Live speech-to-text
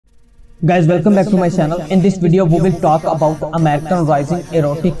Guys, welcome back to my channel. In this video, we will talk about American rising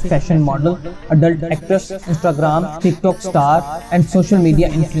erotic fashion model, adult actress, Instagram, TikTok star, and social media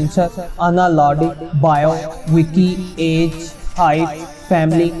influencer Anna Lorde. Bio, Wiki, age, height,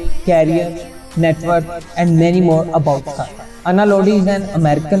 family, career, net worth, and many more about her. Anna Lorde is an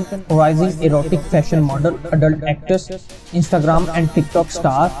American rising erotic fashion model, adult actress, Instagram and TikTok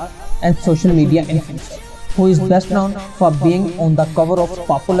star, and social media influencer, who is best known for being on the cover of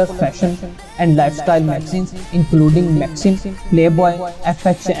popular fashion and lifestyle magazines including Maxim, Playboy,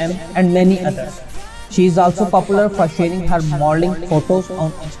 FHM, and many others. She is also popular for sharing her modeling photos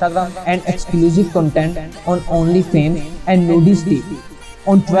on Instagram and exclusive content on OnlyFans and Nudity.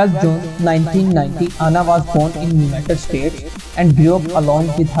 On 12 June 1990, Anna was born in United States and grew up along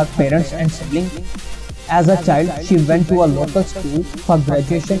with her parents and siblings. As a child, she went to a local school for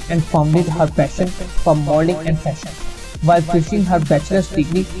graduation and founded her passion for modeling and fashion. While pursuing her bachelor's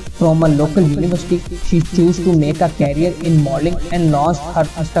degree from a local university, she chose to make a career in modeling and launched her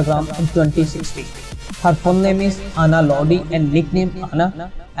Instagram in 2016. Her full name is Anna Lorde and nickname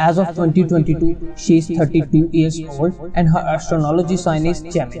Anna. As of 2022, she is 32 years old and her astrology sign is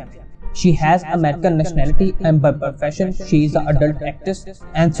Gemini. She has American nationality and by profession, she is an adult actress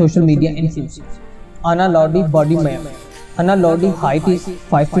and social media influencer. Anna Lorde body measurement. Anna Lorde height is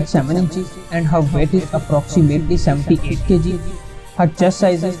 5 feet 7 inches and her weight is approximately 78 kg. Her chest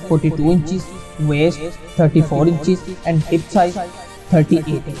size is 42 inches, waist 34 inches and hip size 38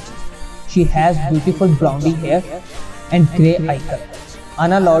 inches. She has beautiful blondie hair and grey eye color.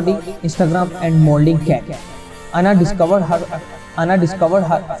 Anna Lorde Instagram and modeling career. Anna discovered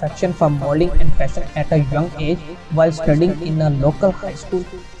her affection for modeling and fashion at a young age while studying in a local high school.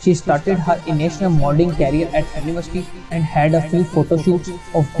 She started her initial modeling career at university and had a few photo shoots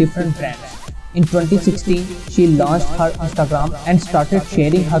of different brands. In 2016, she launched her Instagram and started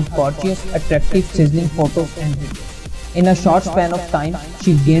sharing her gorgeous, attractive, sizzling photos and videos. In a short span of time,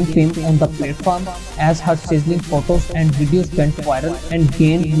 she gained fame on the platform as her sizzling photos and videos went viral and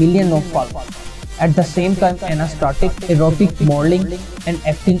gained millions of followers. At the same time, Anna started erotic modeling and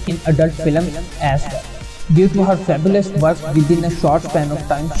acting in adult films as well. Due to her fabulous work within a short span of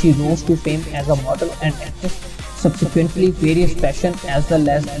time, she rose to fame as a model and actress. Subsequently, various fashion as well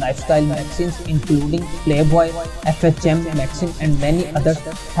as lifestyle magazines including Playboy, FHM, Maxim and many others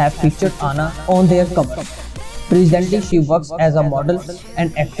have featured Anna on their covers. Presently, she works as a model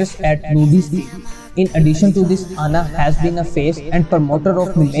and actress at Nudity. In addition to this, Anna has been a face and promoter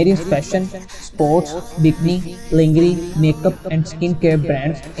of numerous fashion, sports, bikini, lingerie, makeup and skincare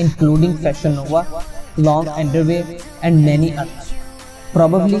brands including Fashion Nova, Long Underwear and many others.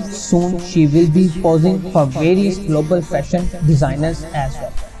 Probably soon she will be posing for various global fashion designers as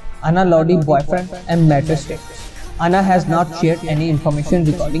well. Anna Lorde boyfriend and marital status. Anna has not shared any information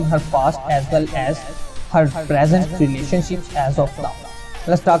regarding her past as well as her present relationships as of now.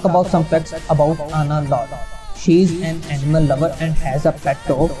 Let's talk about some facts about Anna Lorde. She is an animal lover and has a pet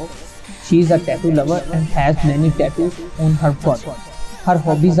dog. She is a tattoo lover and has many tattoos on her body. Her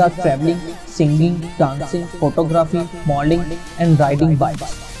hobbies are traveling, singing, dancing, photography, modeling and riding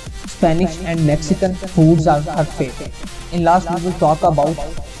bikes. Spanish and Mexican foods are her favorite. In last, we will talk about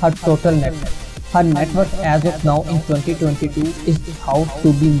her total net worth. Her net worth as of now in 2022 is thought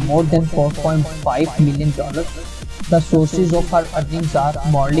to be more than $4.5 million. The sources of her earnings are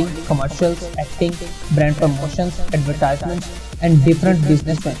modeling, commercials, acting, brand promotions, advertisements, and different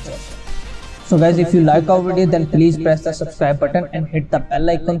business ventures. So guys, if you like our video, then please press the subscribe button and hit the bell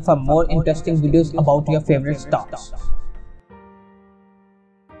icon for more interesting videos about your favorite stars.